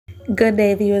Good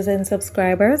day, viewers and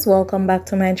subscribers. Welcome back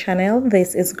to my channel.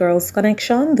 This is Girls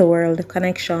Connection, the World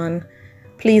Connection.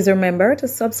 Please remember to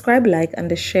subscribe, like,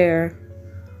 and share.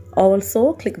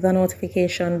 Also, click the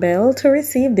notification bell to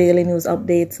receive daily news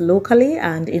updates locally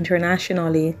and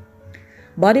internationally.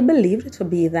 Body believed to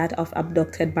be that of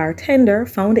abducted bartender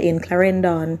found in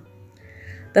Clarendon.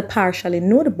 The partially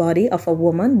nude body of a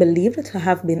woman believed to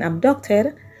have been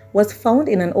abducted was found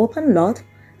in an open lot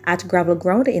at gravel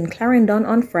ground in Clarendon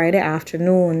on Friday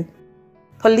afternoon.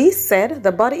 Police said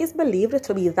the body is believed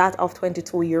to be that of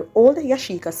 22-year-old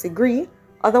Yasheka Segree,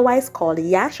 otherwise called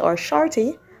Yash or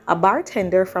Shorty, a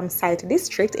bartender from Site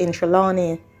District in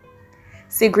Trelawney.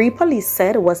 Segree, police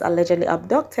said, was allegedly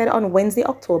abducted on Wednesday,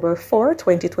 October 4,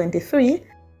 2023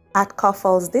 at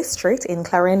Coffles District in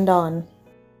Clarendon.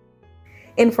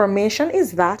 Information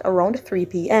is that around 3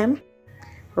 p.m.,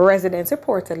 residents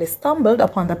reportedly stumbled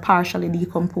upon the partially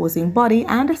decomposing body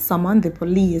and summoned the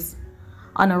police.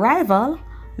 On arrival,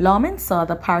 lawmen saw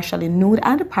the partially nude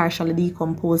and partially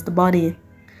decomposed body.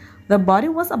 The body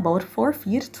was about 4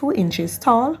 feet 2 inches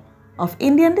tall, of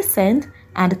Indian descent,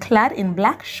 and clad in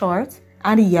black shorts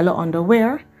and yellow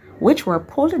underwear, which were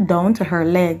pulled down to her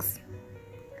legs.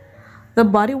 The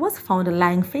body was found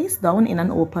lying face down in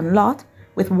an open lot,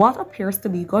 with what appears to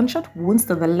be gunshot wounds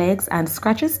to the legs and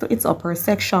scratches to its upper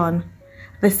section.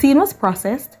 The scene was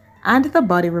processed and the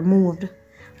body removed.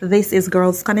 This is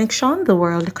Girls Connection, the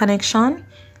World Connection.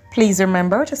 Please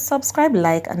remember to subscribe,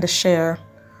 like, and share.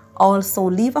 Also,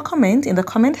 leave a comment in the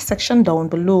comment section down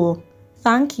below.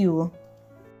 Thank you.